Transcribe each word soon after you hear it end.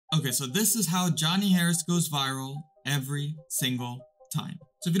Okay, so this is how Johnny Harris goes viral every single time.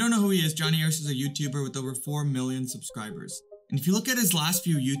 So if you don't know who he is, Johnny Harris is a YouTuber with over 4 million subscribers. And if you look at his last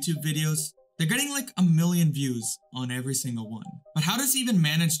few YouTube videos, they're getting like 1 million views on every single one. But how does he even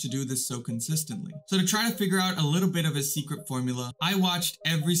manage to do this so consistently? So to try to figure out a little bit of his secret formula, I watched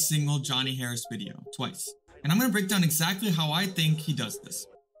every single Johnny Harris video twice. And I'm going to break down exactly how I think he does this.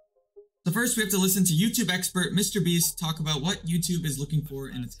 So first, we have to listen to YouTube expert Mr. Beast talk about what YouTube is looking for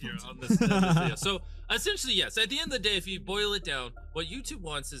in its content. On this video. So essentially, yes, at the end of the day, if you boil it down, what YouTube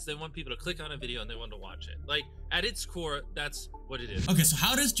wants is they want people to click on a video and they want to watch it. Like, at its core, that's what it is. Okay, so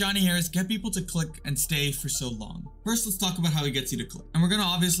how does Johnny Harris get people to click and stay for so long? First, let's talk about how he gets you to click. And we're gonna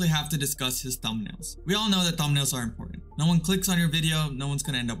obviously have to discuss his thumbnails. We all know that thumbnails are important. No one clicks on your video, no one's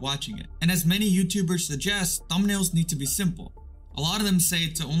gonna end up watching it. And as many YouTubers suggest, thumbnails need to be simple. A lot of them say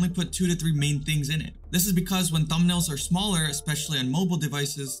to only put 2 to 3 main things in it. This is because when thumbnails are smaller, especially on mobile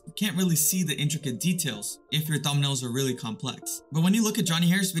devices, you can't really see the intricate details if your thumbnails are really complex. But when you look at Johnny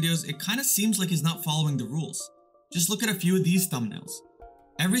Harris videos, it kind of seems like he's not following the rules. Just look at a few of these thumbnails.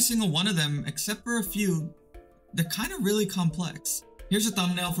 Every single one of them, except for a few, they're kind of really complex. Here's a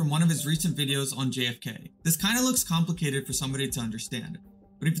thumbnail from one of his recent videos on JFK. This kind of looks complicated for somebody to understand.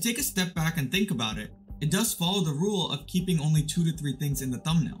 But if you take a step back and think about it, it does follow the rule of keeping only 2 to 3 things in the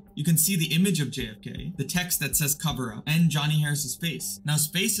thumbnail. You can see the image of JFK, the text that says cover up, and Johnny Harris's face. Now his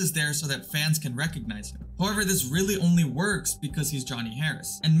face is there so that fans can recognize him. However, this really only works because he's Johnny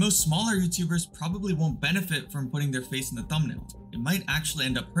Harris, and most smaller YouTubers probably won't benefit from putting their face in the thumbnail. It might actually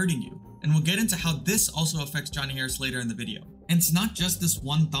end up hurting you. And we'll get into how this also affects Johnny Harris later in the video. And it's not just this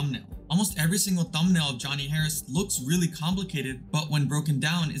one thumbnail. Almost every single thumbnail of Johnny Harris looks really complicated, but when broken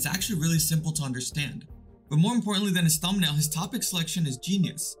down, is actually really simple to understand. But more importantly than his thumbnail, his topic selection is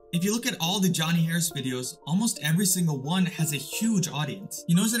genius. If you look at all the Johnny Harris videos, almost every single one has a huge audience.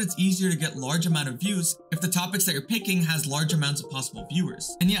 He knows that it's easier to get large amount of views if the topics that you're picking has large amounts of possible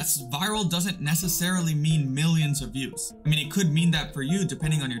viewers. And yes, viral doesn't necessarily mean millions of views. I mean, it could mean that for you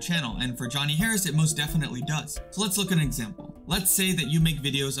depending on your channel, and for Johnny Harris, it most definitely does. So let's look at an example. Let's say that you make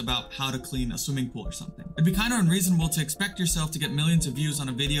videos about how to clean a swimming pool or something. It'd be kind of unreasonable to expect yourself to get millions of views on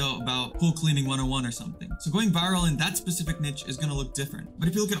a video about pool cleaning 101 or something. So going viral in that specific niche is gonna look different. But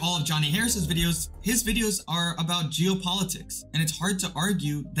if you look at all of Johnny Harris's videos, his videos are about geopolitics, and it's hard to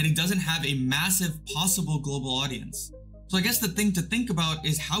argue that he doesn't have a massive possible global audience. So I guess the thing to think about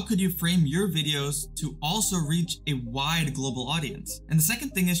is how could you frame your videos to also reach a wide global audience? And the second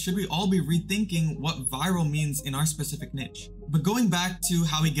thing is, should we all be rethinking what viral means in our specific niche? But going back to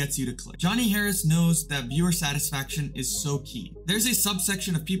how he gets you to click. Johnny Harris knows that viewer satisfaction is so key. There's a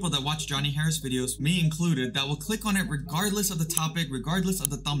subsection of people that watch Johnny Harris videos, me included, that will click on it regardless of the topic, regardless of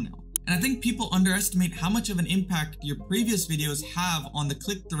the thumbnail. And I think people underestimate how much of an impact your previous videos have on the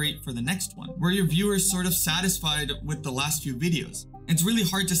click-through rate for the next one. Were your viewers sort of satisfied with the last few videos? It's really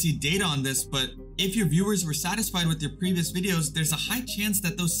hard to see data on this, but if your viewers were satisfied with your previous videos, there's a high chance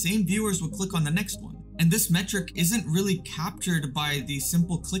that those same viewers will click on the next one. And this metric isn't really captured by the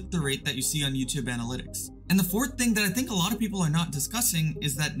simple click-through rate that you see on YouTube analytics. And the fourth thing that I think a lot of people are not discussing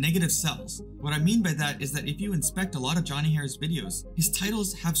is that negative sells. What I mean by that is that if you inspect a lot of Johnny Harris videos, his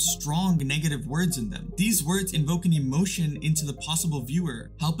titles have strong negative words in them. These words invoke an emotion into the possible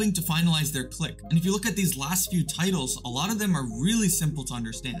viewer, helping to finalize their click. And if you look at these last few titles, a lot of them are really simple to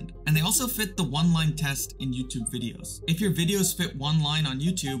understand. And they also fit the one-line test in YouTube videos. If your videos fit one line on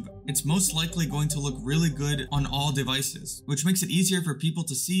YouTube, it's most likely going to look really good on all devices, which makes it easier for people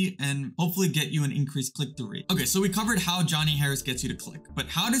to see and hopefully get you an increased click-through rate. Okay, so we covered how Johnny Harris gets you to click, but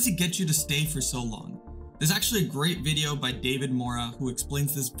how does he get you to stay for so long? There's actually a great video by David Mora who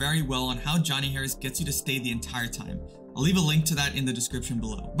explains this very well on how Johnny Harris gets you to stay the entire time. I'll leave a link to that in the description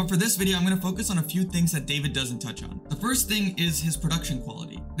below. But for this video, I'm going to focus on a few things that David doesn't touch on. The first thing is his production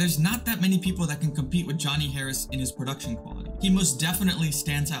quality. There's not that many people that can compete with Johnny Harris in his production quality. He most definitely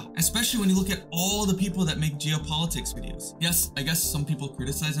stands out, especially when you look at all the people that make geopolitics videos. Yes, I guess some people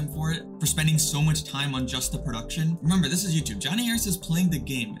criticize him for it, for spending so much time on just the production. Remember, this is YouTube. Johnny Harris is playing the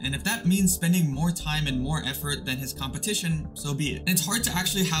game, and if that means spending more time and more effort than his competition, so be it. And it's hard to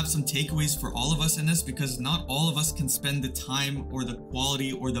actually have some takeaways for all of us in this because not all of us can spend the time or the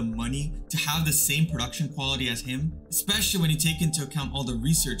quality or the money to have the same production quality as him, especially when you take into account all the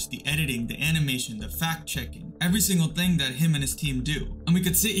research, the editing, the animation, the fact checking, every single thing that him and his team do. And we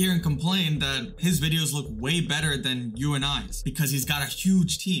could sit here and complain that his videos look way better than you and I's because he's got a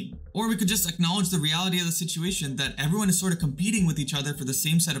huge team. Or we could just acknowledge the reality of the situation that everyone is sort of competing with each other for the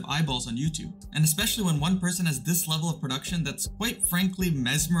same set of eyeballs on YouTube. And especially when one person has this level of production that's quite frankly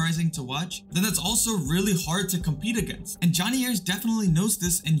mesmerizing to watch, then that's also really hard to compete against. And Johnny Ayres definitely knows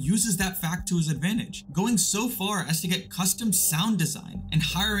this and uses that fact to his advantage, going so far as to get custom sound design and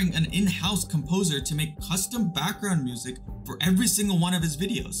hiring an in-house composer to make custom background music for every single one of his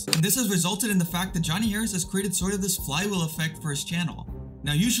videos. And this has resulted in the fact that Johnny Ayres has created sort of this flywheel effect for his channel.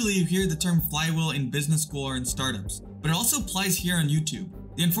 Now, usually you hear the term flywheel in business school or in startups, but it also applies here on YouTube.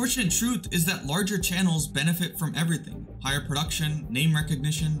 The unfortunate truth is that larger channels benefit from everything: higher production, name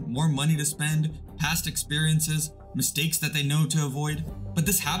recognition, more money to spend, past experiences, mistakes that they know to avoid. But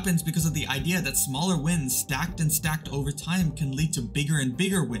this happens because of the idea that smaller wins stacked and stacked over time can lead to bigger and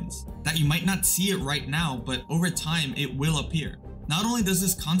bigger wins, that you might not see it right now, but over time it will appear. Not only does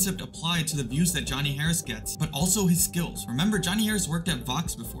this concept apply to the views that Johnny Ayres gets, but also his skills. Remember, Johnny Ayres worked at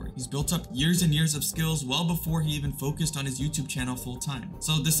Vox before. He's built up years and years of skills well before he even focused on his YouTube channel full time.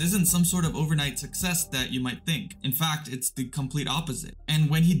 So this isn't some sort of overnight success that you might think. In fact, it's the complete opposite. And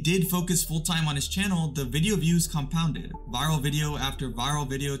when he did focus full time on his channel, the video views compounded. Viral video after viral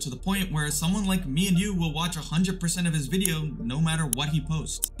video, to the point where someone like me and you will watch 100% of his video no matter what he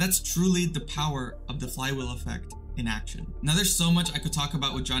posts. That's truly the power of the flywheel effect in action. Now, there's so much I could talk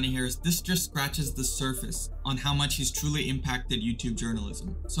about with Johnny Ayres. This just scratches the surface on how much he's truly impacted YouTube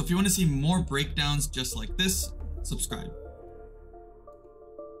journalism. So if you want to see more breakdowns just like this, subscribe.